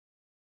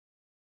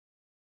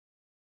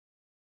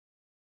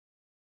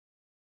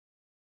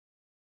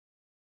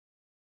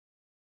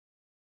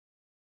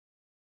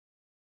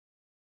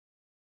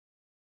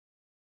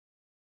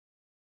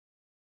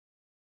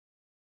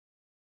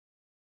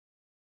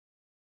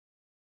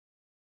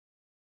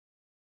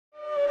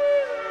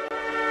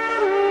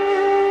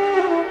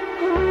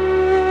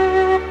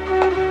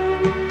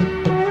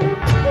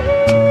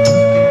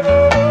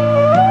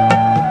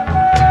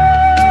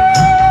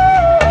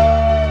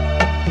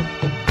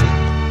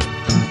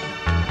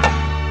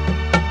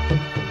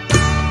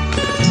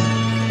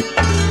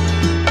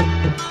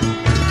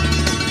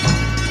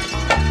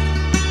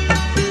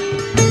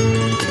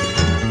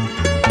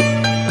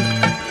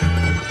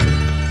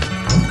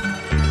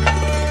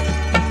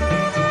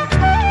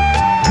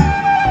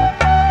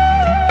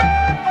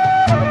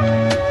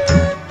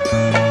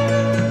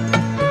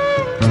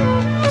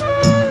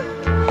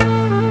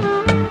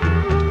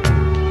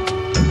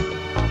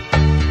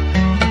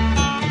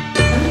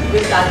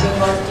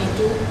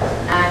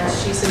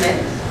Shree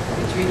Cement,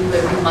 which we do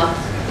every month.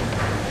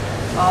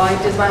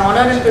 It is my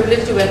honor and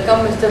privilege to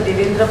welcome Mr.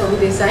 Devendra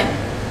Prabhudesai,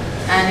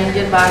 an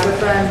Indian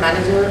biographer and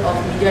manager of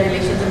media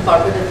relations and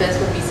corporate affairs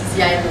for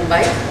BCCI in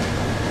Mumbai.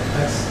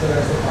 That's the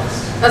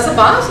past. That's the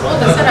past? Oh,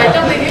 that's the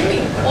write-up they gave me.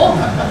 Oh.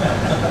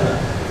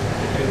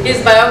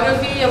 His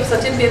biography of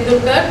Sachin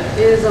Tendulkar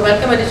is a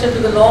welcome addition to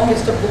the long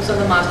list of books on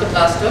the Master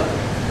Blaster.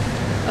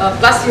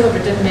 Plus, you have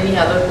written many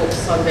other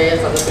books on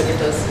various other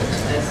cricketers.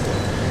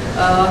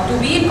 To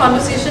be in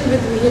conversation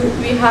with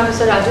him, we have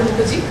Mr. Raju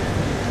Mukherjee,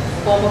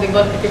 former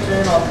Bengal cricketer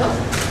and author.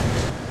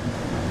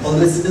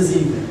 Always this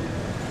evening.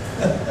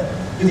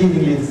 Good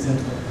evening, ladies and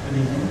gentlemen. Good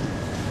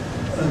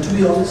evening. To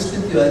be honest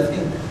with you, I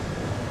think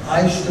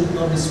I should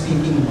not be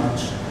speaking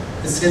much.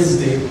 It's his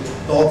day,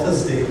 the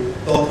author's day.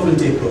 The author will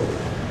take over.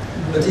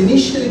 But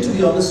initially, to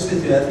be honest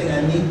with you, I think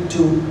I need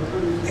to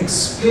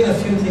explain a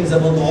few things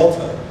about the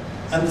author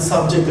and the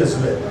subject as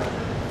well.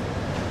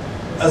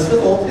 As far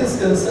as the author is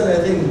concerned,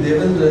 I think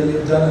Devendra,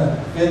 you've done a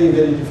very,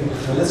 very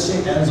difficult job. Let's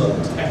shake hands on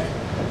it.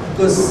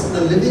 Because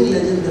the living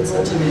legend that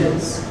Sachin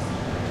is,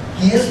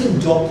 he has been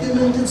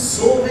documented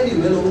so very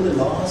well over the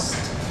last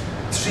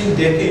 3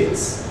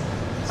 decades.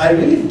 I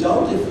really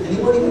doubt if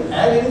anybody can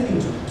add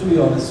anything to be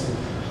honest with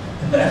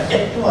you.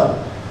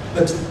 Anyone.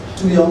 But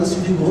to be honest,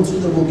 if you go through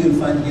the book, you'll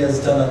find he has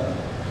done a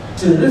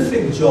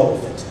terrific job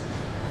of it.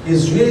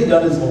 He's really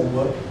done his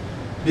homework.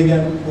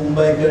 Began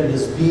Umpire,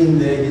 he's been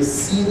there, he's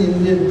seen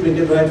Indian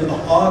cricket right to the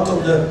heart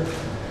of the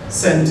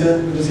center,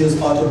 because he was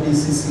part of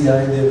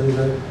BCCI,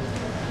 Devendra.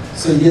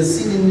 So he has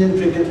seen Indian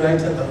cricket right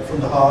from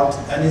the heart,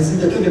 and he's seen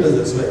the cricketers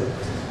as well.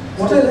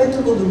 What I liked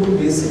about the book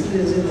basically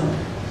is,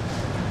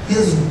 he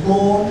has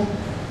gone,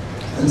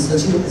 and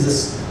Sachin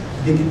is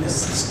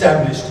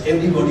established.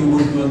 Everybody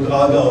would do a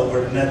gaga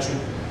over it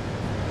naturally.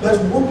 But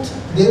what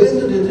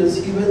Devendra did is,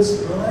 he went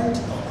right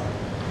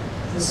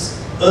on his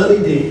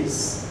early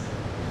days.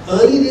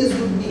 Early days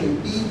would be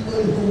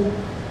people who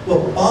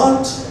were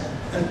part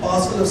and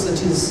parcel of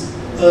Sachin's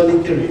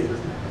early career.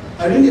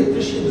 I really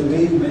appreciate the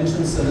way you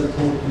mentioned Sharad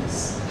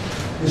Kote's.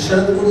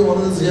 Sharad Kote is one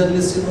of those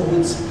journalists, who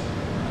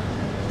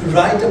would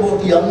write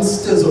about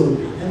youngsters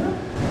only.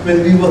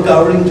 When we were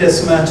covering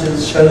test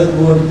matches, Sharad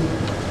would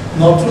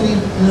not only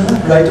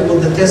write about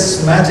the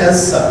test match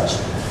as such,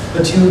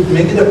 but he would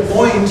make it a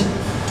point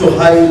to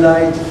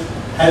highlight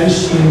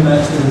Harris Shield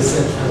matches,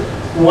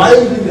 etc. while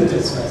doing the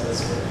test match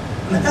as well.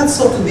 And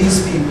hats off to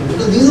these people,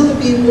 because these are the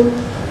people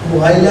who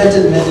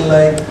highlighted men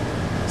like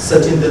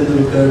Sachin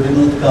Tendulkar,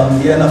 Vinod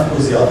Kambli, and of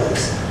course the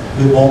others.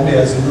 With Bombay,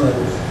 as you know, a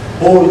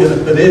whole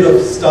parade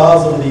of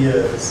stars over the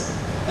years.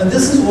 And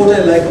this is what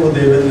I like about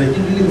Devendra.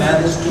 He really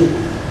managed to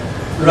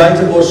write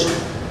about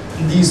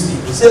these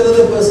people. So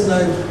another person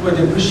I quite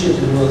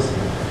appreciated was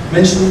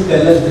mentioning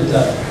Kailash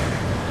Gittar.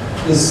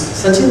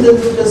 Sachin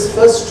Tendulkar's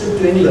first trip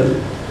to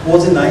England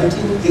was in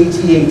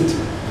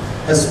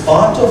 1988 as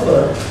part of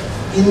a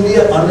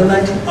India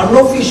under-19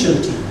 unofficial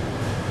team,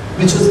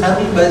 which was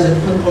handled by a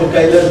gentleman called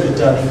Kailash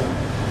Gittar.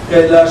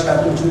 Kailash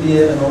happened to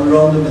be an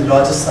all-rounder with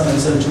Rajasthan and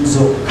Central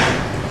Zone.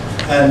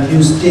 And he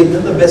was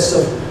taken the best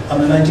of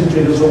under-19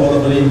 traders from all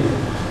over India.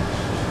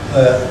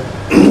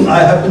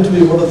 I happen to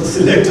be one of the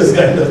selectors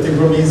kind of thing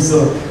from East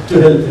Zone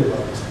to help him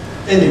out.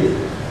 Anyway,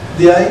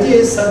 the idea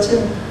is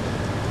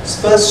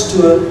Sachin's first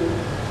tour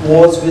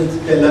was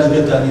with Kailash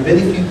Gittar.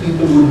 Very few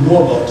people would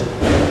know about it.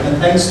 And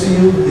thanks to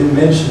you, they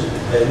mentioned it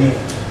by name.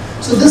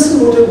 So this is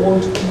what I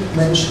want to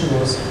mention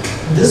was,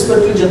 this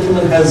particular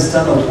gentleman has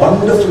done a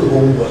wonderful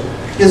homework.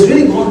 He has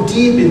really gone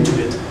deep into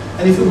it.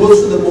 And if you go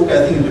through the book,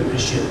 I think you'll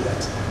appreciate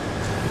that.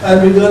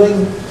 And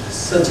regarding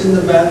Sachin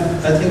the man,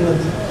 I think,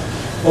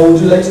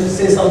 would you like to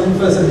say something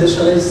first, and then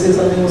shall I say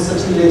something about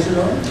Sachin later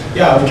on?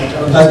 Yeah, I would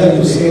just like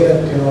to say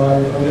that, I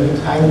would like to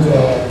thank the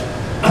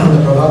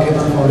Prabha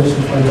Khaitan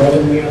Foundation for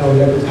inviting me, and I would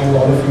like to thank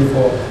all of you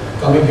for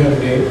coming here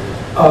today.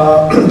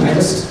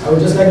 I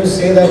would just like to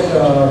say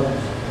that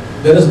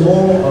there is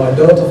no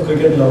dearth of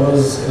cricket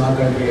lovers in our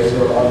country, as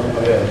you are all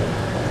aware.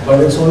 But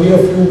it's only a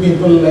few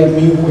people like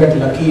me who get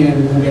lucky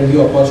and who get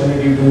the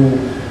opportunity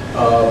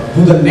to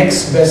do the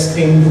next best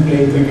thing to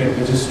playing cricket,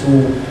 which is to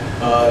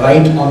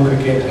write on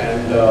cricket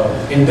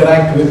and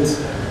interact with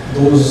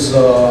those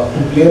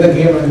who play the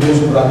game and those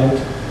who run it.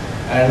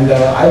 And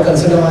I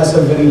consider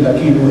myself very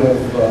lucky to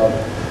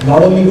have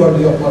not only got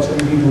the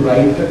opportunity to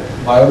write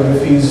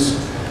biographies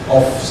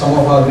of some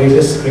of our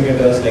greatest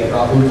cricketers like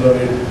Rahul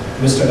Dravid,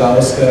 Mr.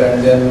 Gavaskar,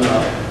 and then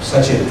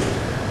Sachin.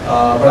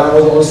 But I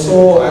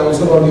also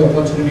got the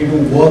opportunity to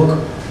work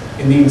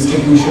in the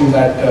institution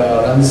that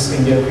runs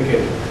Indian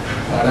cricket,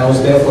 and I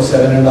was there for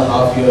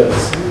 7.5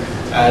 years.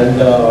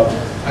 And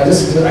I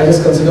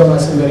just consider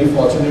myself very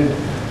fortunate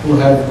to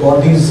have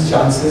got these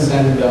chances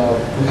and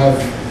to have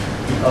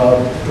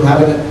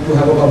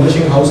a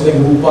publishing house like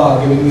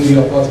Rupa giving me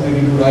the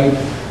opportunity to write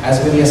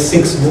as many as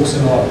 6 books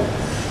in all.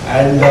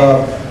 And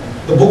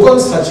the book on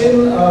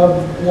Sachin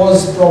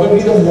was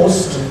probably the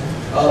most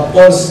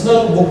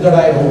personal book that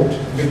I wrote,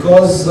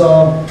 because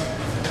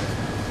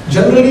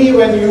generally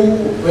when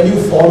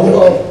you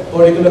follow a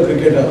particular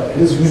cricketer, it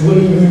is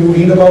usually you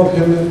read about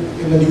him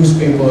in the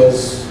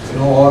newspapers,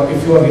 or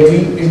if you are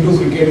really into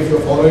cricket, if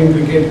you're following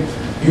cricket,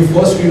 you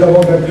first read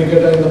about that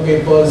cricketer in the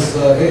papers,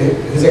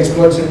 his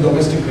exploits in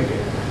domestic cricket.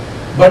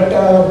 But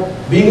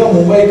being a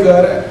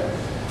Mumbaiker,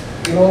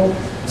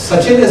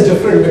 Sachin is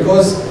different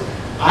because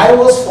I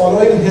was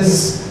following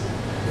his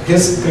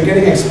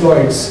cricketing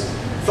exploits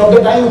from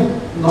the time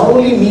not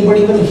only me but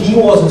even he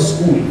was in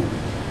school,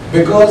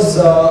 because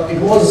it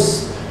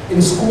was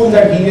in school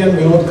that he and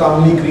Vinod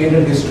Kamli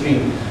created history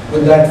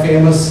with that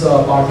famous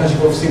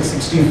partnership of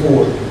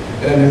 664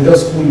 in an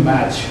inter-school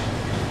match.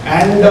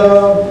 And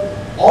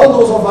all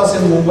those of us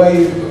in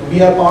Mumbai,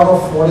 we are part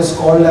of what is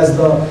called as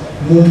the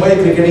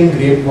Mumbai cricketing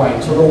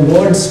grapevine. So the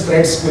word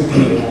spreads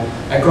quickly,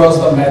 across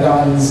the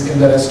maidans, in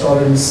the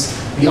restaurants,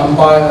 the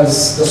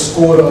umpires, the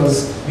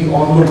scorers, the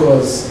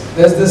onlookers.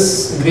 There's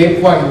this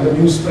grapevine, the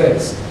news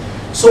spreads.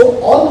 So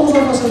all those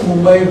of us in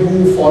Mumbai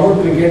who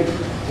followed cricket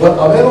were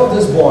aware of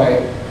this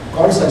boy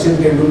called Sachin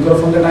Tendulkar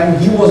from the time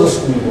he was a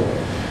schoolboy.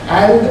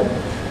 And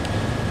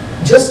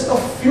just a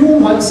few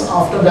months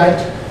after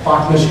that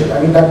partnership,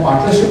 that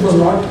partnership was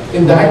not,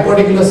 in that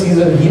particular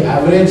season, he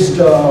averaged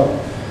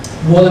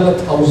more than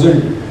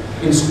 1,000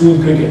 in school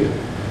cricket.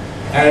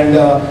 And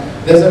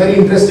there's a very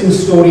interesting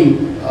story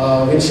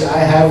which I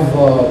have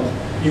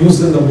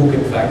used in the book,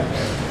 in fact,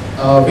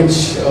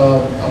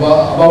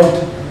 about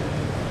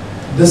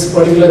this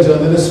particular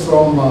journalist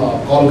from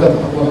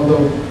Kolkata, one of the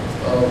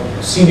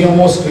senior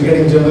most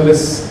cricketing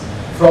journalists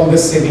from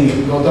this city,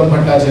 Gautam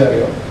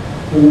Bhattacharya,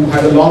 who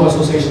had a long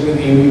association with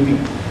AVP.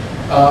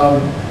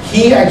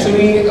 He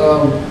actually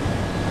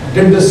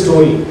did this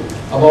story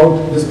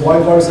about this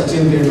boy called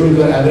Sachin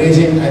Tendulkar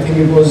averaging, I think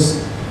it was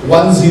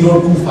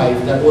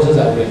 1025, that was his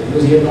average,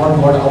 because he had not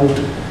got out,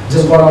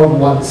 just got out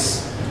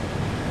once.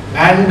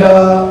 And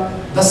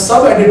the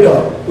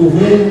sub-editor to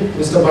whom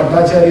Mr.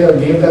 Bhattacharya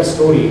gave that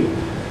story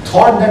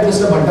thought that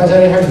Mr.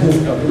 Bhattacharya had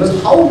goofed up,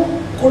 because how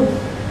could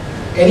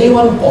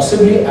anyone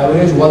possibly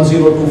average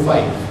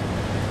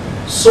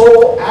 1025?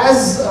 So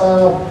as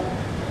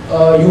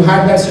you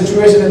had that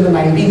situation in the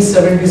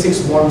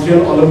 1976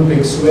 Montreal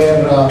Olympics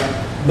where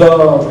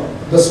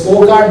the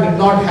scorecard did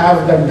not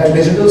have, that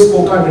digital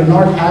scorecard did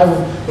not have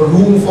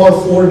room for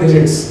 4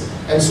 digits,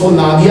 and so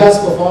Nadia's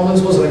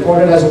performance was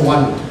recorded as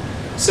 1.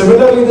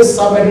 Similarly, the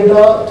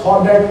sub-editor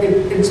thought that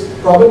it's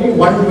probably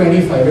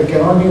 125, it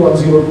cannot be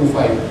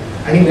 1025,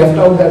 and he left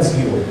out that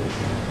 0.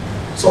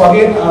 So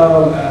again,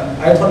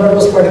 I thought that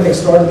was quite an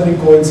extraordinary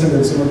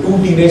coincidence. 2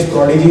 teenage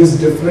prodigies,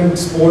 different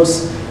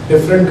sports,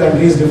 different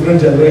countries,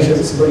 different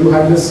generations, but you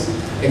had this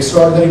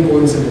extraordinary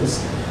coincidence.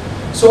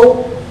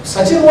 So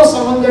Sachin was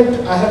someone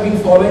that I have been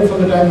following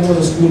from the time he was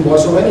a schoolboy.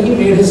 So when he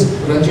made his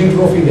Ranji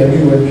Trophy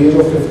debut at the age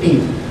of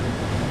 15,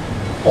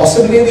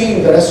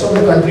 possibly the rest of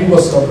the country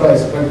was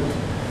surprised, but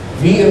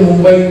we in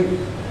Mumbai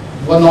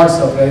were not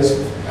surprised.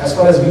 As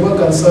far as we were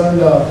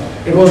concerned,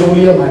 it was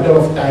only a matter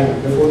of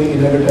time before the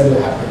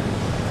inevitable happened.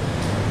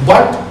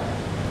 But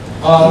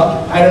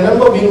I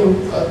remember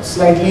being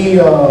slightly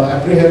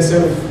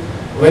apprehensive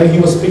when he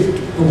was picked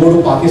to go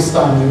to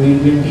Pakistan in the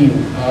Indian team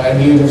at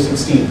the age of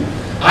 16.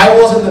 I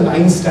was in the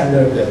 9th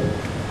standard then,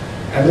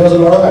 and there was a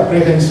lot of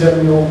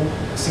apprehension,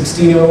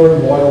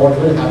 16-year-old boy, what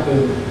will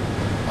happen?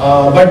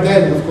 But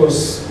then, of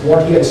course,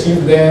 what he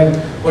achieved there,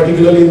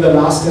 particularly in the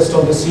last test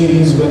of the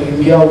series when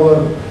India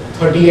were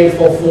 38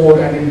 for 4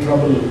 and in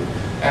trouble,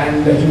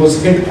 and he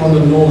was hit on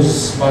the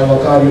nose by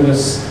Waqar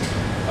Yunus.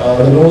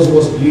 The nose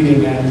was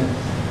bleeding, and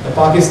the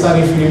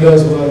Pakistani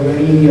fielders were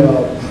very,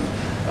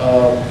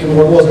 in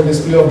what was a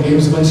display of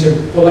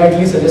gamesmanship,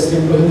 politely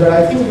suggesting to him that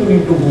I think you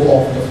need to go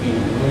off the field.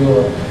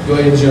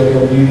 You're injured,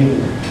 you're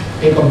bleeding,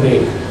 take a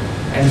break.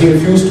 And he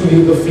refused to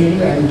leave the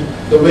field, and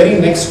the very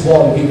next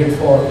ball he hit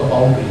for a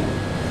boundary.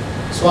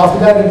 So after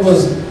that,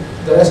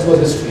 the rest was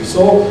history.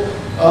 So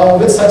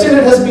with Sachin,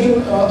 it has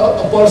been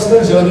a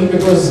personal journey,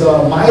 because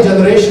my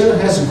generation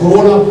has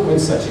grown up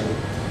with Sachin.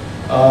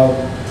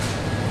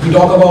 We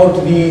talk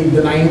about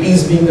the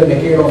 90s being the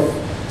decade of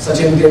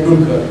Sachin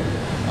Tendulkar.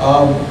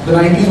 The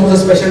 90s was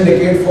a special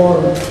decade for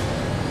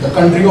the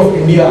country of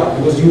India,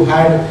 because you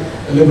had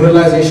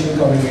liberalization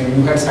coming in,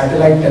 you had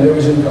satellite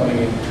television coming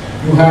in,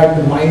 you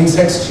had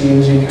mindsets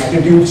changing,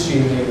 attitudes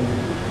changing.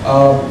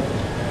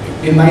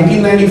 In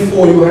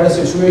 1994, you had a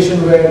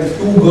situation where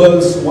 2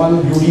 girls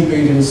won beauty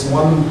pageants.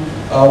 One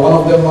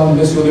of them won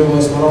Miss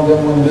Universe, one of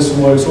them won Miss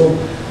World. So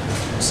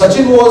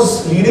Sachin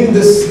was leading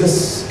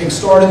this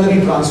extraordinary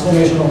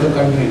transformation of the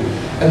country,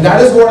 and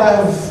that is what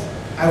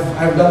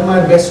I've done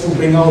my best to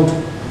bring out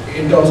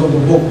in terms of the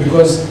book,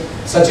 because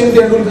Sachin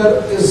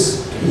Tendulkar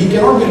he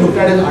cannot be looked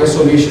at in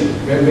isolation.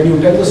 When you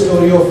tell the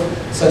story of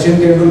Sachin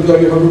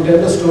Tendulkar, you have to tell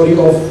the story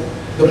of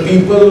the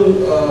people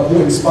who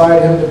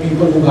inspired him, the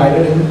people who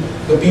guided him,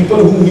 the people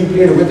whom he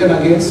played with and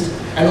against,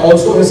 and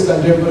also his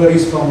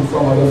contemporaries from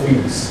other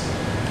fields.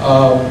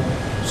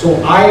 So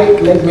I,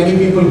 like many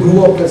people,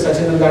 grew up with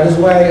Sachin, and that is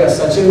why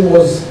Sachin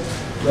was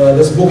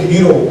this book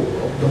hero.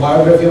 The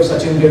biography of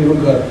Sachin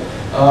Tendulkar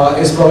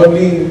is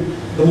probably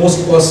the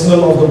most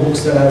personal of the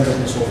books that I have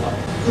written so far.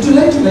 Would you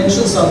like to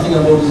mention something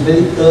about his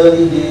very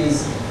early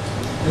days,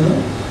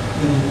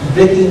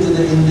 breaking into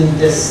the Indian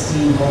test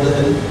team, how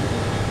the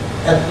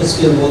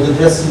atmosphere was, the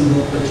dressing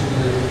room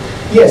particularly?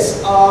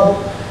 Yes,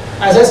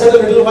 as I said a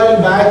little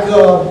while back,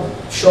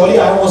 surely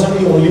I wasn't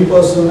the only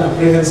person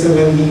apprehensive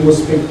when he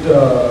was picked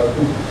to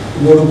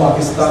go to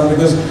Pakistan,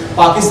 because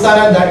Pakistan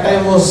at that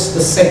time was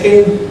the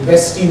second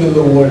best team in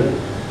the world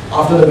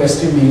after the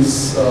West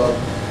Indies.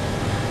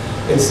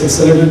 It's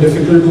a little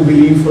difficult to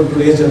believe for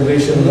today's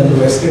generation that the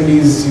West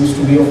Indies used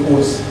to be a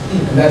force,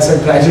 and that's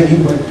a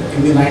tragedy. But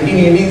in the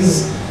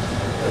 1980s,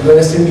 the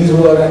West Indies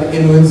were an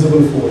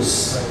invincible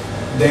force.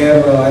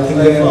 I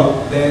think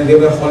they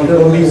were halted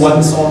only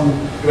once on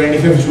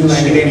 25th June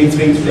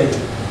 1983.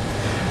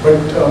 But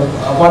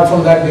apart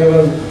from that, they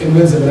were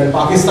invincible. And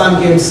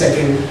Pakistan came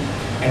second,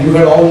 and you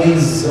had all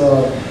these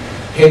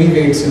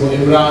heavyweights,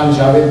 Imran,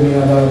 Javed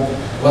Miandar,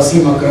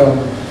 Wasim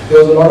Akram. There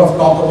was a lot of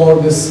talk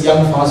about this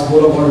young fast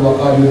bowler called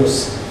Waqar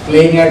Yunus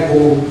playing at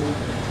home,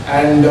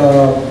 and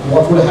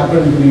what would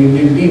happen to the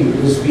Indian team,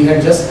 because we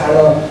had just had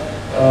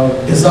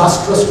a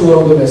disastrous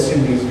tour of the West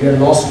Indies. We had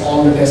lost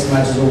all the test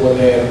matches over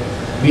there.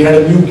 We had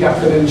a new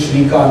captain in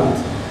Shree Cement.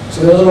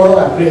 So there was a lot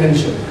of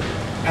apprehension.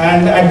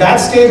 And at that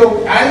stage,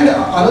 and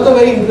another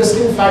very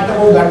interesting fact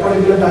about that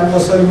particular time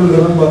was, sir, you will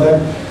remember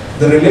that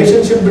the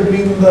relationship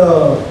between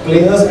the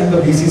players and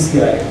the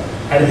BCCI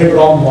had hit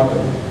rock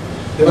bottom.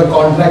 There were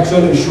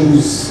contractual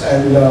issues,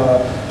 and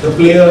the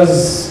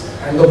players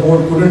and the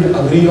board couldn't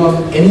agree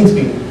on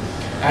anything.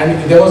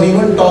 And there was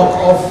even talk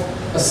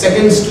of a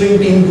second string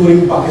team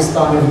touring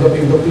Pakistan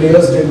if the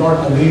players did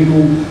not agree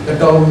to the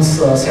terms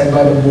set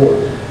by the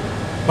board.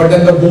 But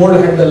then the board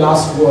had the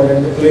last word,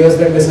 and the players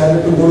then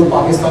decided to go to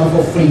Pakistan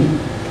for free.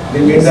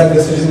 They made that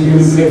decision, we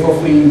will play for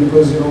free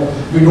because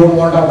we don't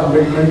want our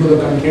commitment to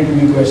the country to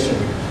be questioned.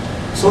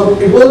 So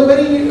it was a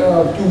very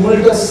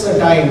tumultuous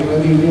time when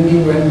the Indian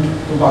team went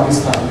to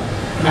Pakistan.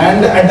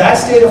 And at that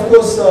stage, of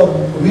course,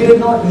 we did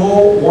not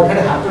know what had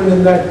happened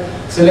in that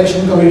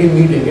selection committee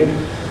meeting.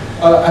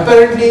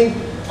 Apparently,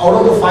 out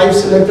of the 5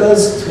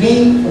 selectors,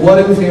 3 were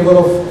in favor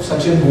of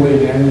Sachin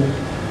going, and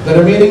the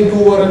remaining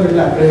 2 were a little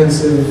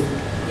apprehensive.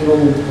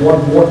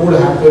 What would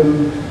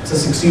happen? It's a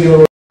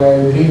 16-year-old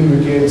guy, green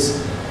wickets.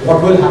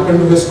 What will happen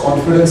to his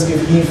confidence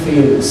if he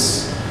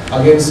fails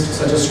against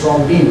such a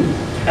strong team?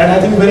 And I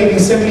think very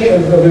recently,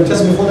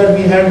 just before that,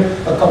 we had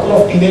a couple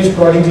of teenage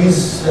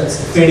prodigies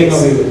fading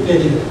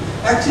away.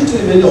 Actually, to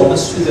be very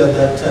honest with you, at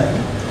that time,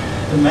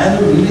 the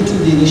man who really took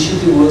the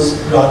initiative was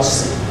Raj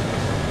Singh.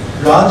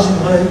 Raj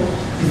Bhai,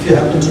 if you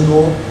happen to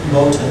know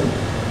about him,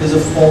 is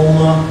a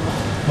former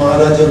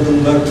Maharaja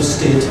Dungarpur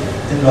state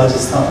in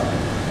Rajasthan.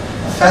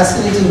 A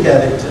fascinating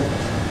character,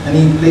 and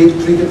he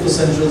played cricket for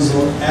Central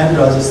Zone and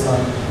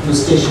Rajasthan. He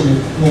was stationed in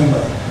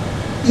Mumbai.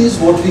 He is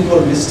what we call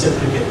Mr.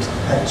 Cricket,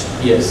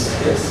 actually. Yes.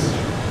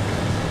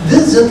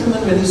 This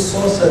gentleman, when he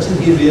saw Sachin,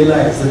 he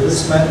realized that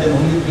this man can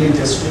only play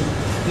test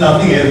cricket,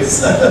 nothing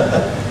else.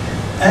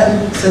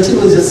 And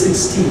Sachin was just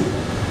 16.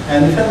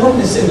 And if I'm not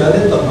mistaken,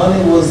 Narendra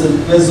Tamhane was the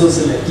mezzo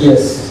selector.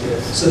 Yes.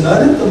 So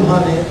Narendra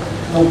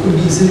Tamhane could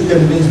be easily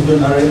convinced when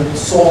Narendra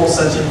saw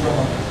Sachin from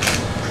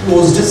a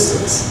close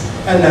distance.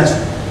 And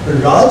naturally,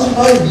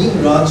 Rajbhai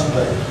being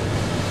Rajbhai,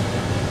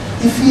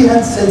 if he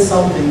had said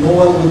something, no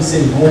one would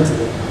say no to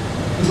him.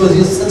 Because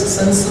he is such a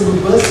sensible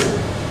person.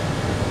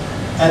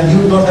 And he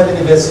would not have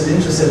any vested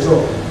interest at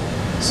all.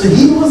 So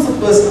he was the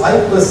person,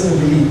 I personally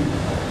believe,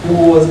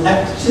 who was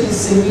actually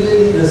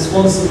singularly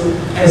responsible.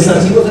 And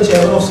he was the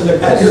chairman of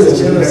selectors. And he was the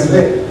chairman of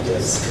selectors.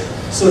 Yes.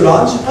 So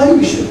Rajbhai,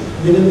 we should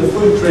give him the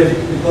full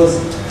credit, because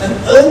and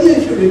earlier,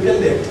 if you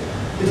recollect,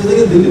 it was like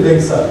a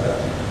Dilip Sarkar,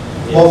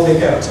 Bombay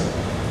captain,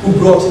 who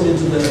brought him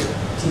into the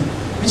team.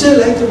 Which I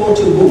liked about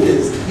your book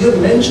is, you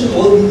have mentioned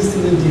all these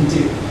things in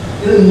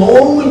detail.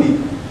 Normally,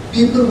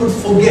 people would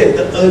forget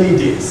the early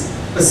days,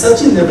 but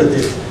Sachin never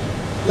did.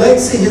 Like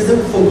say, he has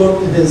never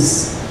forgotten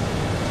his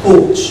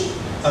coach,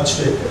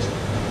 Achrekar,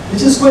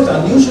 which is quite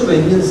unusual by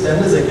Indian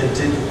standards, I can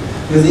tell you.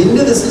 Because in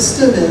India, the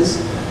system is,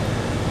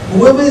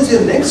 whoever is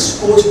your next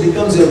coach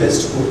becomes your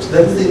best coach.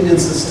 That is the Indian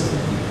system.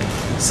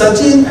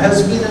 Sachin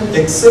has been an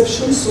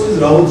exception, so is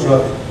Rahul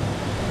Dravid.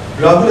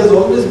 Rahul has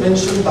always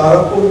mentioned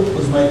Tarapur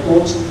was my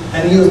coach,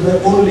 and he was my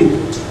only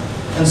coach.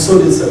 And so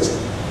did Sachin.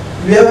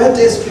 We have had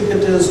test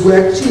cricketers who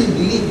actually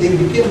believe they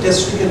became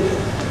test cricketers.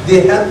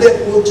 They had their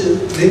coaches,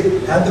 they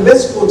had the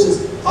best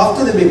coaches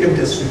after they became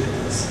test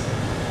cricketers.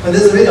 And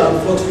there's a very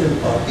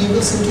unfortunate part.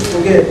 People seem to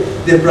forget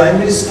their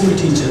primary school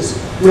teachers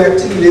who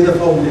actually lay the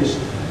foundation.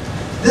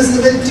 This is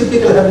a very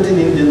typical habit in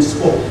Indian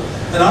sport.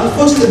 And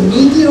unfortunately, the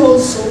media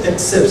also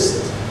accepts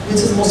it, which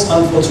is the most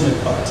unfortunate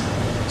part.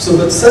 So,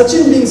 but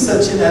Sachin being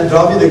Sachin and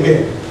Dravid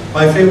again,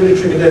 my favorite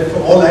cricketer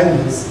from all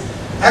angles,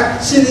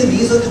 actually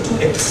these are the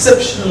 2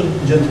 exceptional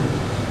gentlemen.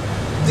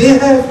 They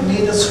have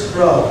made us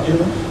proud,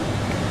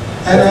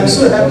 And I'm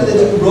so happy that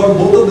you brought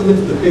both of them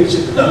into the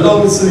picture,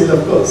 along with Sunil,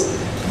 of course.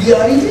 The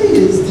idea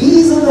is,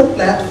 these are the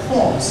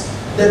platforms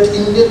that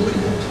Indian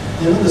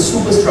cricket, the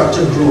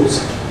superstructure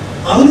grows.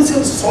 Unless you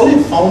have a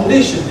solid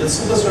foundation, the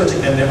superstructure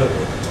can never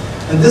grow.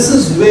 And this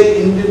is where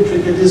Indian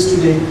cricket is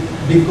today,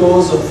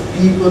 because of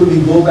people,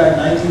 we go back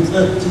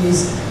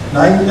 1930s,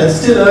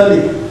 still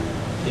early,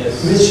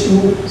 Yes. which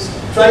you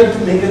tried to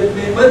make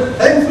it, but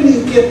thankfully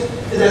you kept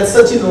it as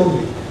Sachin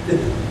only.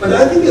 But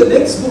I think your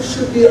next book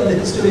should be on the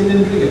history of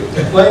Indian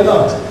cricket. Why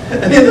not?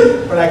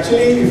 But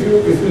actually,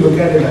 if you look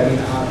at it, I mean,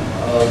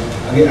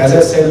 again, as I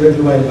said a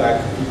little while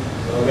back,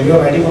 when you are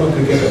writing on a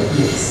cricketer,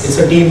 Yes. it's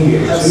a team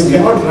game. So you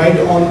cannot write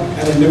on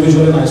an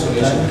individual in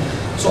isolation.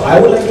 So I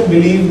would like to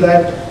believe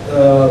that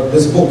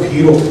this book,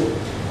 Hero,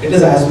 it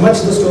is as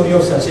much the story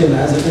of Sachin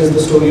as it is the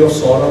story of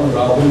Saurabh,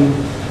 Rahul,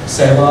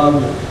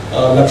 Sehwag,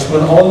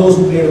 Lakshman, all those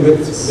who played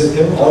with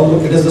him.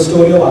 It is the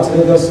story of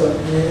Acharya sir.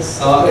 Yes.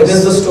 It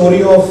is the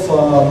story of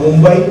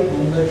Mumbai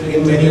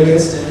in many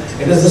ways.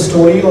 It is the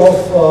story of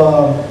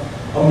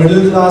a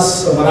middle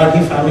class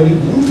Marathi family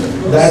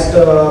that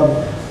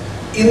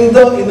in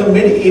the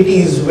mid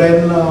 80s,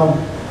 when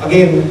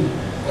again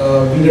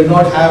we did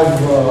not have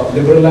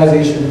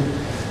liberalization,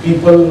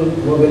 people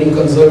were very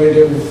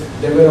conservative.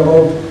 There were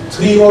about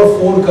 3 or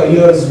 4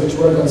 careers which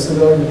were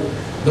considered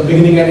the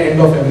beginning and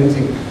end of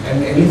everything,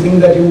 and anything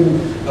that you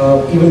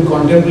even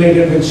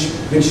contemplated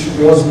which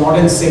was not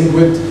in sync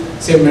with,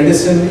 say,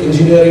 medicine,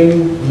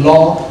 engineering,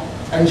 law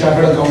and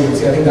chartered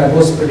accountancy. I think that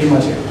was pretty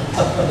much it.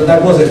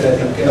 That was it, I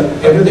think.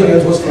 Everything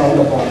else was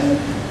frowned upon.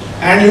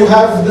 And you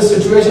have this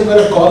situation where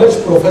a college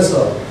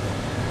professor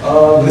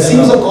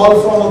receives a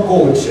call from a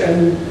coach,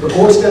 and the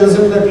coach tells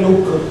him that,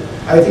 look,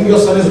 I think your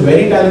son is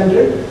very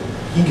talented,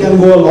 he can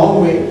go a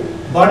long way,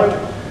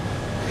 but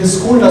his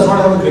school does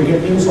not have a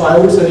cricket team, so I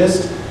would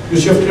suggest you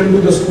shift him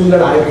to the school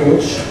that I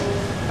coach.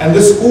 And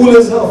this school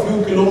is a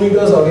few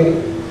kilometers away.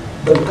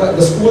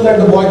 The school that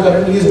the boy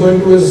currently is going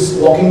to is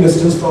walking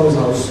distance from his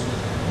house.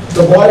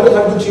 The boy will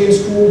have to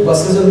change 2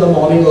 buses in the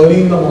morning,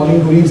 early in the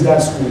morning, to reach that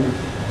school.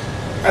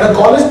 And a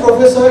college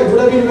professor, it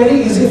would have been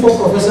very easy for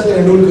Professor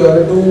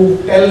Tendulkar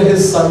to tell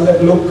his son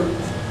that, look,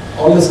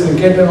 all this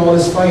cricket and all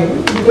is fine,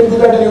 you can do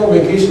that in your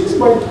vacations,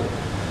 but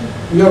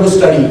you have to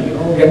study,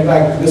 get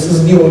back. This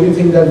is the only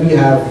thing that we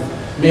have.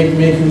 Make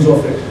use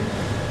of it.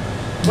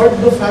 But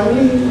the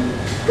family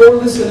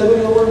told this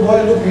 11-year-old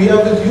boy, look, we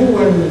are with you,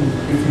 and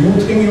if you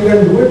think you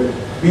can do it,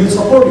 we'll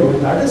support you.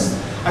 And that is,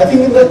 I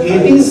think in the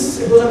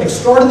 80s, it was an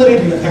extraordinary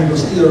thing to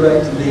do. You're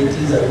right, in the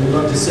 80s, I will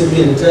not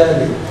disagree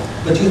entirely.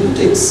 But you have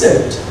to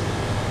accept,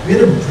 we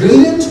had a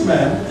brilliant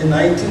man in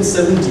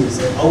 1970s,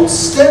 an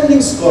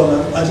outstanding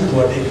scholar, Ajit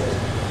Wadekar.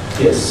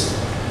 Yes.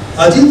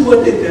 Ajit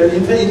Wadekar,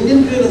 in fact,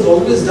 Indian cricket has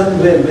always done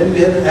well when we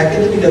had an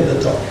academic at the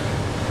top.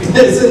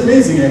 It's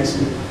amazing,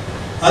 actually.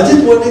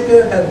 Ajit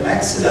Wadekar had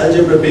maxed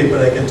algebra paper,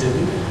 I can tell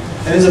you,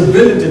 and is a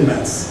brilliant in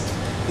maths.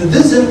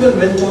 This gentleman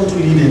went on to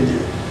lead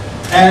India.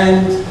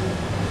 And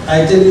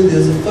I tell you,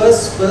 there's the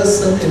first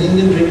person in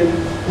Indian cricket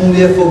whom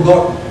we have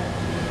forgotten.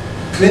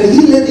 When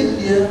he led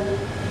India,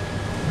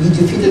 we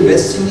defeated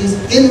West Indies,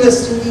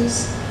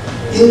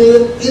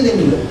 England in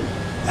England.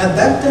 At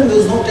that time, there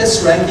was no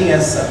test ranking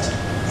as such.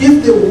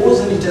 If there was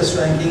any test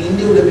ranking,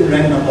 India would have been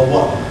ranked number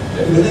 1.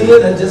 Because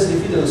England had just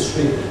defeated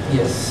Australia.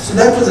 Yes. So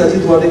that was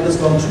Ajit Wadekar's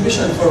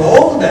contribution. For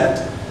all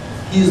that,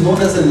 he is known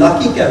as a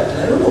lucky captain.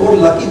 I don't know what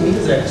lucky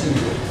means actually.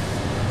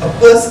 A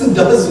person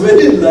does well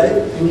in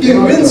life, he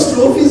wins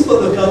trophies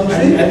for the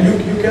country. And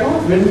you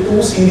cannot win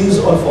 2 series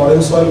on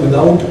foreign soil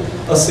without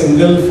a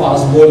single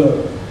fast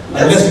bowler.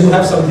 Unless you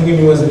have something in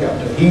you as a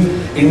captain.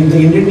 In the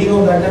Indian team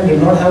of that time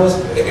did not have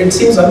it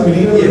seems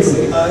unbelievable. Yes.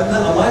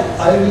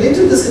 I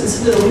related this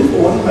incident only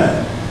for one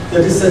man,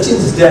 that is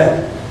Sachin's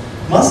dad.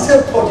 Must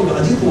have thought if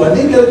Ajit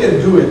Wadekar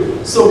can do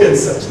it, so can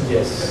Sachin.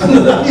 Yes.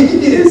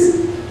 He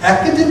is.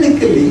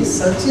 Academically,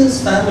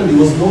 Sachin's family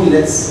was no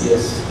less.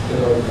 Yes.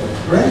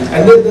 Right?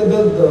 And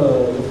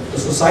the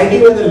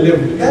society where they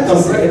lived,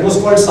 it was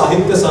called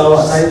Sahitya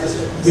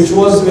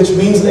Sahwas, which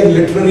means like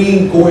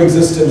literary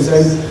coexistence.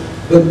 And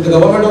the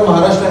government of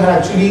Maharashtra had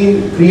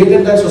actually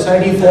created that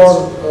society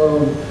for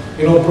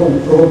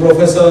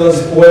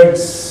professors,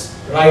 poets,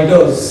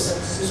 writers.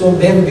 So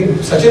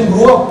Sachin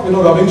grew up,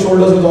 rubbing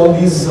shoulders with all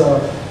these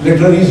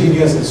literary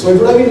geniuses. So it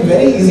would have been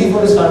very easy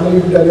for his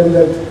family to tell him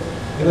that,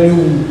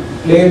 you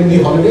play in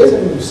the holidays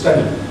and you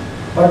study.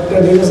 But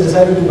they just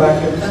decided to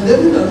back him. And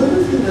then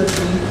another thing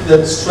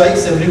that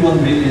strikes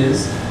everyone really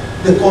is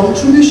the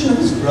contribution of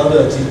his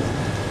brother Ajit.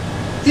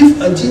 If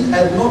Ajit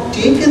had not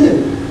taken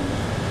him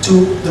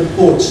to the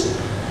coach,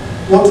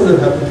 what would have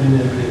happened to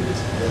Indian cricket?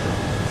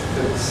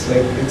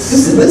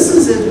 This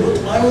is it, what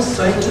I was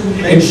trying to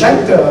mention. In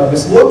fact,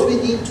 what we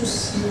need to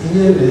see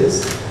here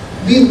is,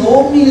 we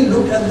normally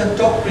look at the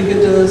top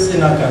cricketers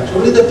in our country,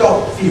 only the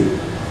top few,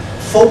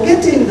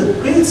 forgetting the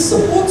great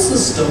support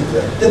system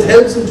that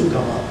helps him to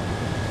come up.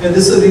 And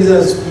this is the reason I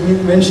was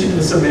mentioning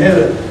Mr.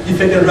 Mehra,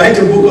 if I can write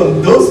a book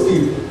on those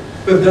people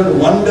who have done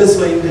wonders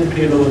for Indian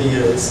cricket over the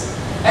years.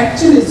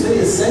 Actually, it's very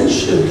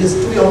essential, because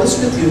to be honest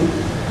with you,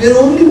 we're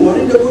only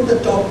worried about the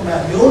top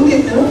man. We're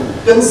only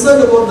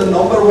concerned about the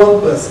number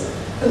 1 person.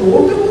 And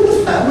what about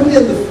the family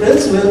and the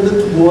friends who help them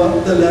to go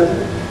up the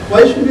ladder?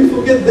 Why should we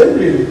forget them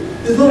really?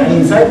 And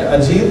in fact,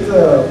 when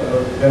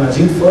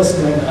Ajit first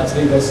met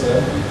Acharya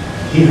sir,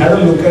 he had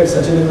a look at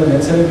Sachin in the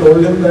nets and he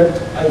told him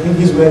that I think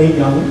he's very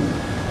young,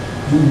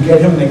 you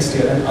get him next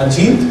year. And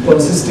Ajit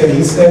persisted,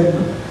 he said,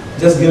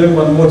 just give him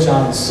one more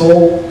chance.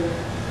 So,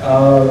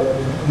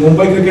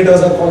 Mumbai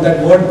cricketers are called,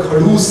 that word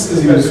khadus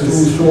is used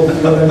to show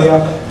people that they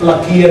are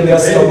plucky and they are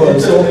stubborn.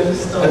 So,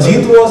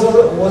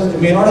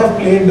 Ajit may not have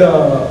played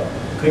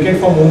cricket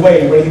for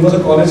Mumbai, but he was a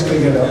college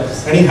cricketer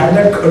and he had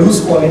that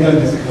khadus quality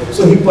in him.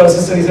 So he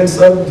persisted, he said,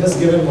 sir, just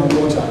give him one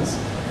more chance.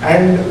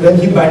 And when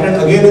he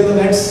batted again in the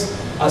nets,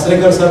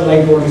 Asrekar sir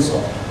liked what he saw.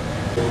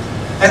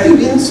 I think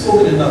we have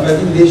spoken enough. I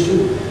think they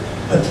should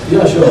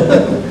Yeah, sure.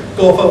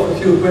 go up a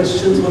few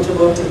questions. What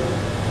about it?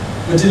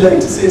 Would you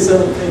like to say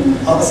something?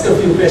 Ask a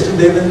few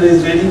questions. Devendra is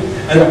ready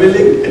and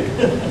willing. Picking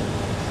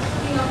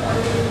up on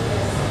it,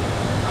 yes.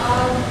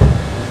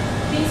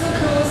 Being so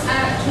close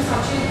to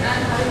Sachin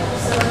and having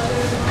observed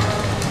him,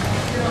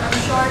 I'm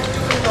sure it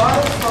took a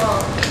lot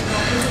of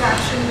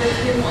interaction with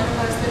him on a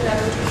personal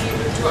level to be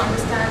able to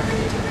understand the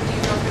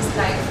nitty-gritties of his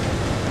life.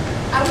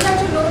 I would like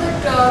to know that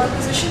the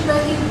position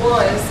where he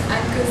was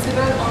and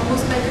considered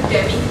almost like a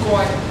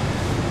demigod,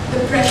 the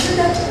pressure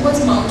that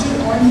was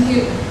mounted on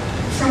him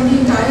from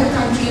the entire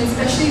country,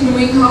 especially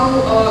knowing how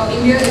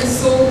India is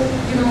so,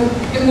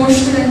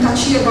 emotional and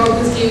touchy about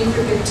this game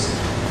cricket.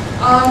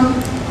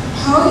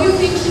 How do you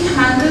think he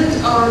handled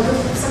the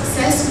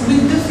success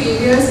with the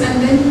failures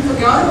and then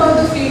forgot about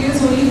the failures,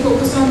 only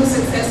focused on the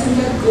success and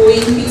kept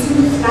going,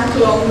 facing the flack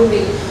along the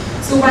way?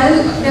 So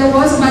while there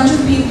was a bunch of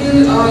people,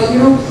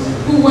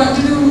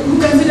 who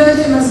considered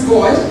him as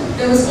God,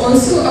 there was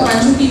also a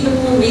bunch of people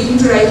who were waiting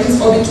to write his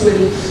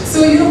obituary.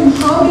 So,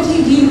 how did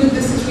he deal with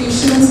the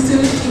situation and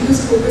still keep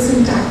his focus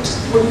intact?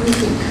 What do you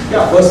think?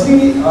 Yeah,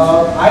 firstly,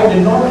 I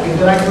did not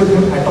interact with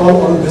him at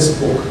all on this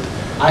book.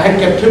 I had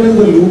kept him in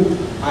the loop.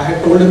 I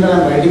had told him that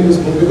I'm writing this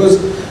book because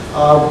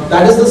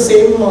that is the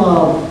same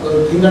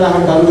thing that I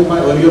had done with my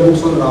earlier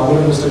books on Rahul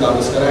and Mr.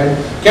 Gavaskar. I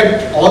had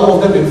kept all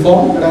of them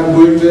informed that I'm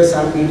doing this,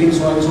 I'm meeting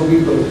so and so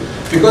people.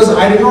 Because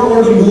I did not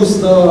want to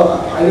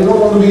I did not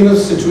want to be in a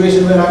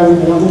situation where I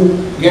would want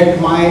to get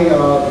my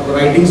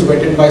writings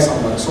vetted by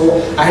someone. So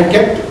I had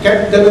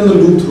kept them in the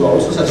loop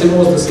throughout. So Sachin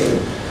was the same.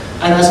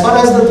 And as far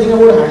as the thing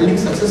about handling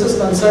success is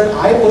concerned,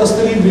 I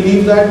personally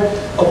believe that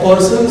a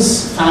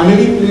person's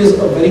family plays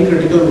a very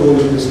critical role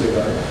in this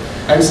regard.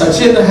 And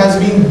Sachin has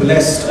been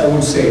blessed, I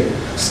would say,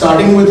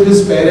 starting with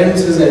his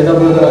parents, his elder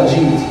brother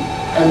Ajit,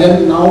 and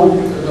then now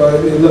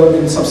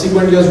in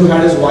subsequent years, who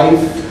had his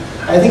wife.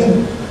 I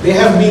think they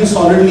have been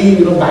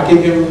solidly,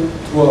 backing him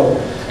throughout,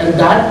 and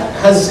that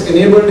has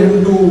enabled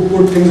him to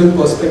put things in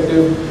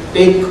perspective,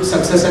 take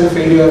success and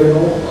failure,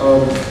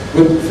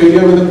 with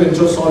failure with a pinch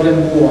of salt and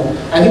move on.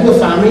 I think the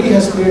family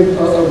has played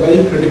a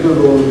very critical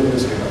role in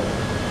this regard.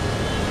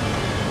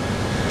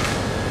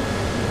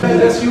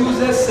 As you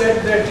just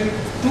said that it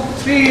took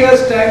 3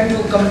 years time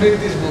to complete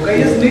this book. I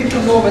just need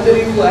to know whether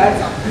you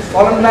had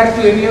fallen back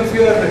to any of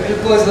your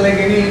helpers, like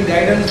any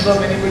guidance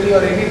from anybody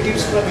or any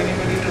tips from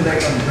anybody to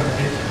write on it.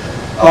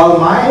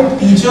 My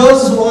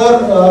teachers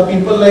were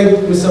people like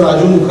Mr.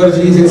 Raju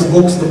Mukherjee, his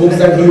books, the books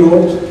that he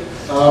wrote,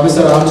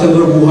 Mr.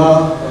 Ramchandra Guha,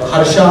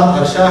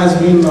 Harsha has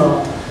been,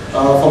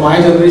 for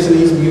my generation,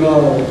 he's been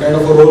a kind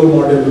of a role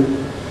model.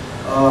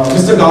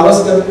 Mr.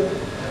 Gavaskar,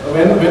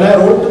 when I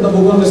wrote the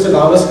book on Mr.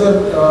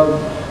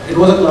 Gavaskar, it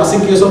was a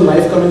classic case of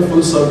life coming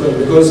full circle,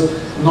 because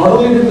not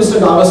only did Mr.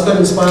 Gavaskar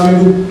inspire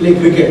me to play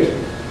cricket,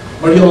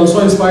 but he also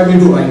inspired me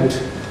to write,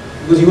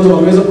 because he was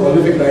always a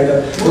prolific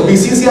writer. The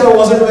BCCI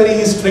wasn't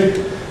very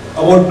strict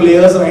about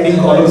players writing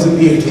columns in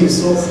the 80s.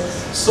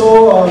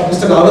 So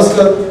Mr.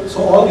 Gavaskar,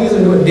 so all these,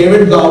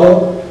 David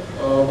Gower,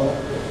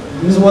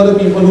 these were the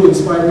people who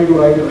inspired me to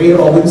write. Ray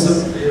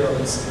Robinson.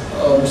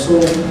 So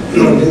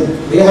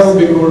they have a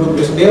big role to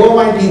play. So they were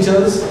my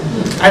teachers,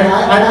 and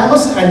I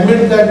must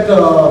admit that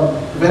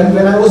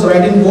when I was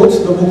writing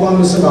both the book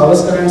on Mr.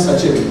 Gavaskar and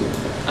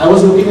Sachin, I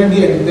was looking at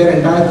their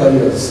entire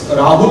careers.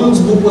 Rahul's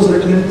book was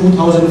written in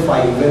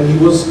 2005 when he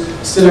was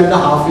still at the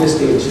halfway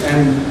stage,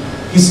 and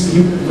he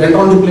went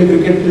on to play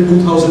cricket till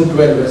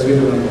 2012, as we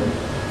remember.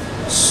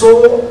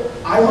 So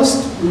I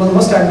must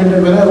admit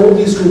that when I wrote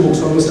these two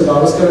books on Mr.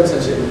 Gavaskar and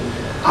Sachin,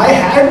 I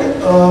had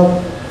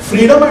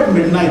freedom at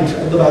midnight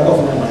at the back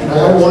of my mind.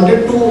 I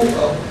wanted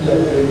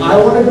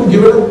to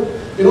give it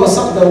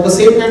the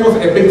same kind of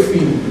epic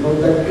feel,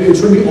 that it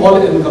should be all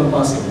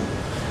encompassing.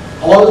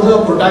 All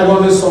the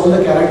protagonists, all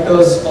the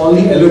characters, all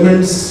the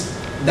elements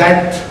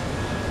that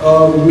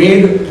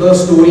made the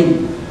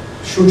story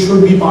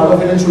should be part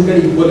of it and should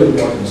get equal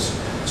importance.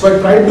 So I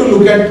tried to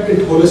look at it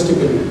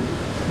holistically.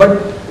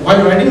 But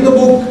while writing the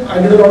book, I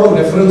did a lot of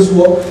reference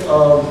work.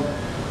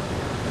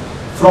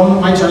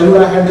 From my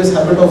childhood, I had this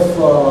habit of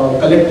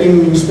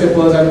collecting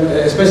newspapers, and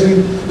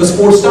especially the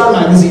Sports Star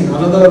magazine,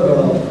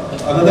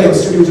 another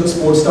institution,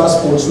 Sports Star,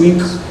 Sports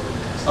Week.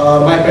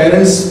 My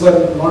parents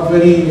were not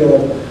very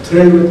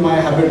thrilled with my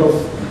habit of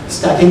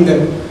stacking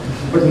them,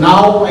 but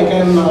now I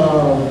can,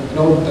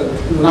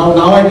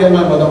 now I tell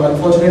my mother.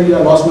 Unfortunately, I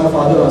lost my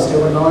father last year,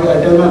 but now I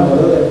tell my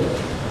mother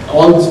that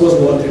all this was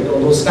worth it.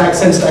 those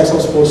stacks and stacks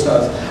of sports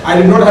stars. I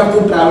did not have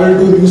to travel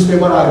to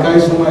newspaper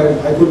archives, so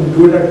I could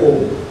do it at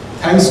home,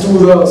 thanks to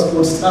the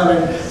Sports Star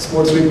and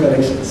Sports Week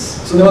collections.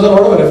 So there was a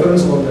lot of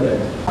reference work that I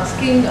did.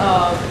 Asking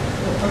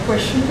a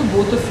question to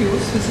both of you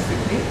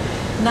specifically.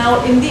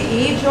 Now, in the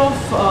age of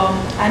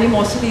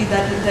animosity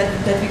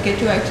that we get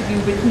to actually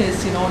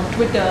witness, on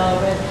Twitter,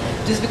 where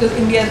just because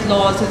India has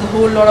lost, there's a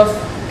whole lot of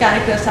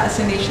character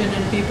assassination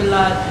and people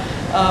are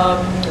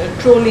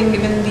trolling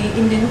even the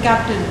Indian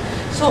captain.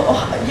 So,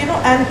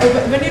 and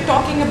when you're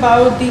talking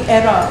about the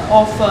era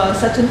of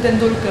Sachin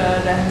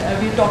Tendulkar,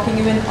 and we're talking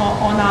even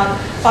on our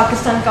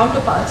Pakistan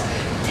counterparts,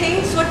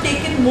 things were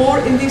taken more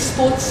in the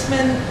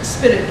sportsman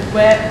spirit,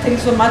 where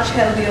things were much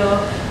healthier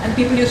and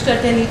people used to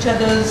attend each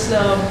other's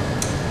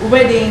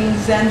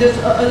weddings, and there's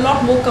a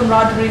lot more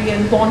camaraderie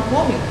and bond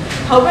forming.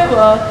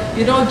 However,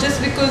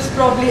 just because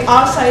probably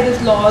our side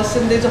is lost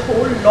and there's a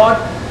whole lot,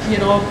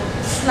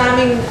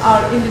 slamming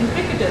our Indian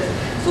cricketers.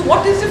 So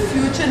what is the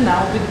future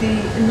now with the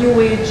new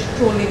age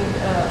trolling?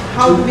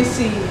 How do we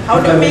see, how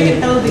do we make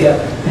it healthier?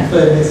 If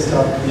I may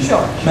start, please.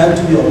 Sure. Ma'am,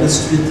 to be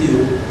honest with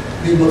you,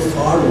 we were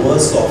far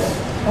worse off.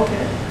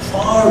 Okay.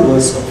 Far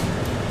worse off.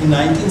 In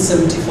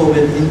 1974,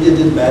 when India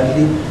did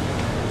badly,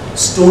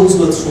 stones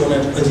were thrown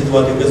at Ajit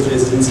Wadekkar's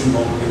residence in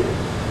Bombay.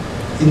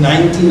 In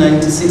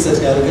 1996 at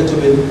Calcutta,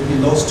 when we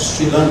lost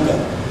Sri Lanka,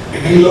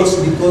 we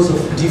lost because of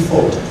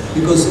default,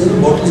 because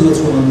bottles were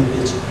thrown on the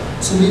pitch.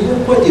 So we were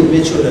quite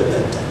immature at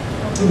that time.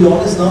 To be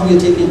honest, now we are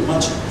taking it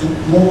much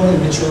more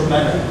immature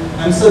manner.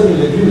 I'm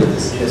certainly agree with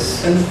this.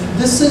 Yes. And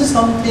this is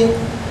something,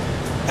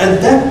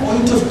 at that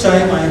point of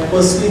time, I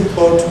personally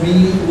thought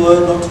we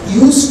were not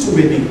used to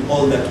winning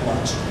all that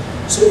much.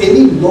 So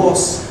any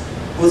loss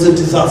was a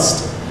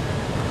disaster.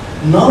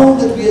 Now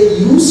that we are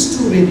used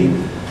to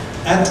winning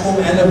at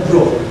home and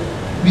abroad,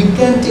 we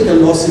can take a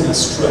loss in a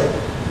stride.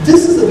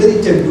 This is a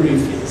very temporary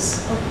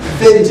phase.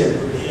 Very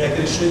temporary, I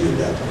can assure you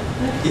that.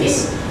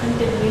 Yes. In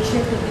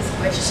continuation to this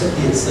question,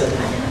 Yes, sir.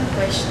 I have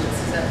questions,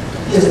 sir.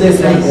 Yes,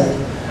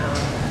 definitely.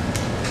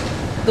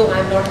 Though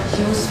I'm not a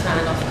huge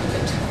fan of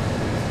cricket,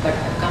 but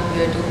I've come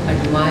here to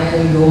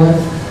admire your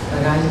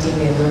writing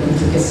and your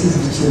intricacies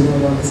which you know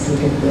about this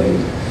cricket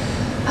world.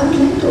 I would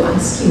like to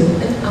ask you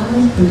that our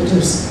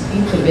cricketers,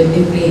 people when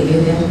they play,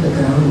 when they are on the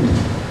ground,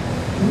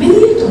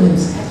 many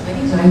times, as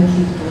very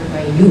rightly told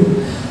by you,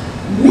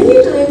 many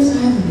times I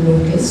have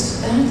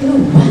noticed that,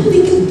 one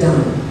wicket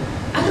down,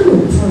 I don't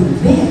know from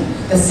where,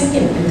 the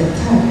second and the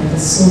third and the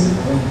so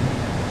on.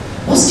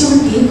 What's your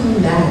take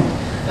on that?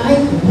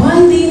 Like,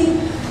 why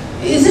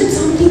is it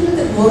something that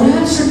the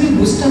morale should be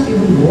boosted up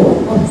even more,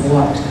 or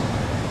what?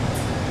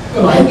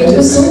 Like, it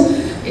was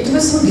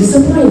so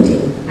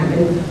disappointing. I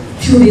mean,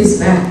 few days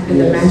back when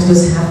the match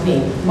was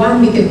happening,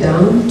 1 wicket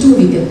down, 2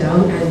 wicket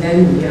down, and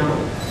then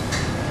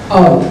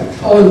all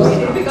was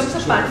It becomes a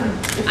pattern.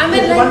 I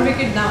mean, like, 1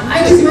 wicket down.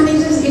 I just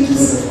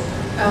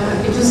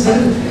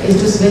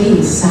it was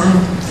very sad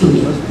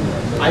feeling.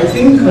 I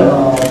think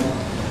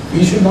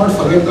we should not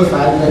forget the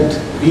fact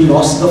that we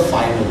lost the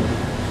final.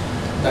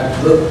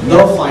 That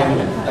the final.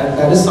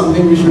 That is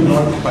something we should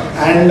not.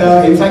 And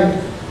in fact,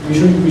 we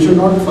should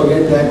not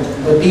forget that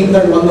the team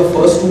that won the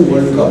first 2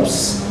 World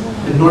Cups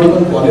did not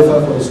even qualify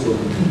for this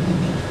tournament.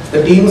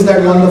 The teams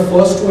that won the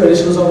first 2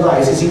 editions of the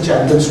ICC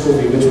Champions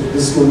Trophy, which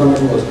this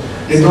tournament was,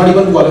 did not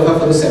even qualify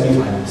for the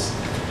semi-finals.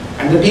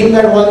 And the team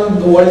that won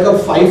the World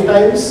Cup 5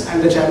 times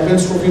and the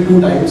Champions Trophy 2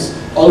 times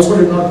also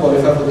did not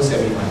qualify for the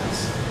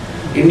semi-finals.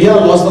 India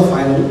lost the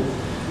final.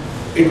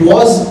 It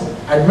was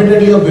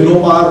admittedly a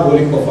below par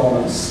bowling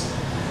performance.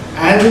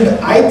 And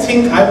I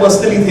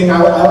personally think,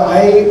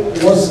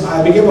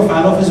 I became a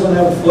fan of his when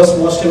I first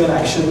watched him in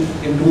action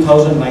in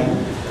 2009.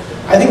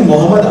 I think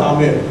Mohammad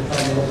Amir,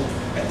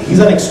 he's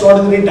an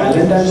extraordinary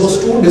talent, and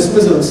those 2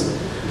 dismissals,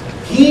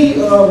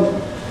 he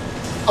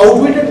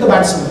outwitted the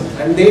batsmen,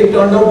 and they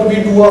turned out to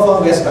be 2 of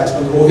our best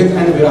batsmen, Rohit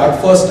and Virat,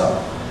 first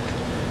up.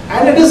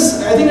 And I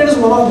think it is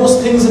one of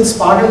those things, it's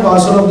part and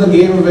parcel of the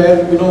game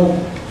where,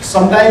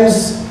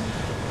 sometimes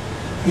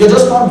you're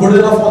just not good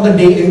enough on the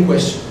day in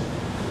question.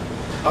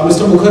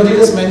 Mr. Mukherjee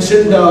just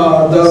mentioned the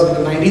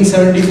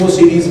 1974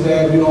 series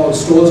where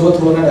stones were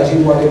thrown at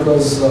Ajit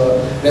Wadekkar's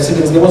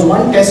residence. There was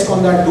one test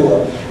on that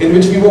tour in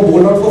which we were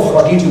bowled out for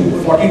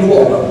 42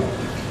 all out.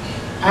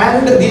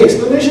 And the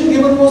explanation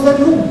given was that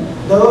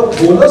the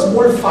bowlers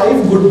bowled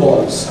 5 good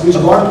balls, which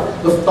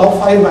got the top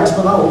 5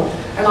 batsmen out.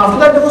 And after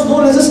that, there was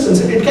no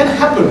resistance. It can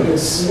happen.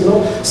 It's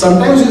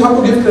sometimes you have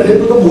to give credit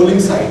to the bowling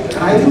side,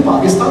 and I think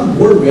Pakistan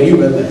bowled very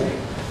well that day.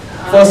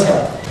 First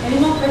half. Any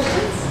more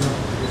questions?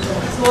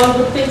 So all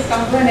good things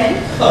come to an end.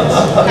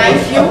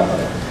 Thank you.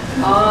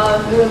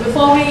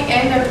 Before we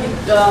end, I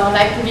would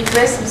like to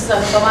request Mr.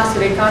 Thomas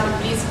Sureka to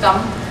please come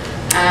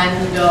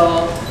and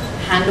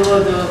hand over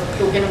the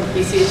token of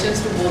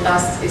appreciations to both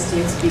our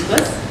esteemed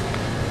speakers.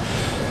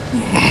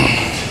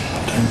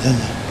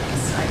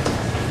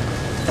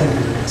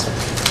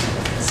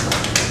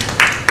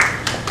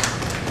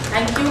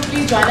 Thank you.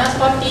 Please join us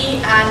for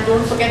tea, and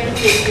don't forget to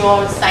take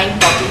your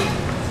signed copy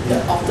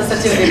of the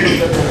Sachin Ramesh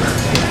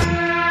Tendulkar book.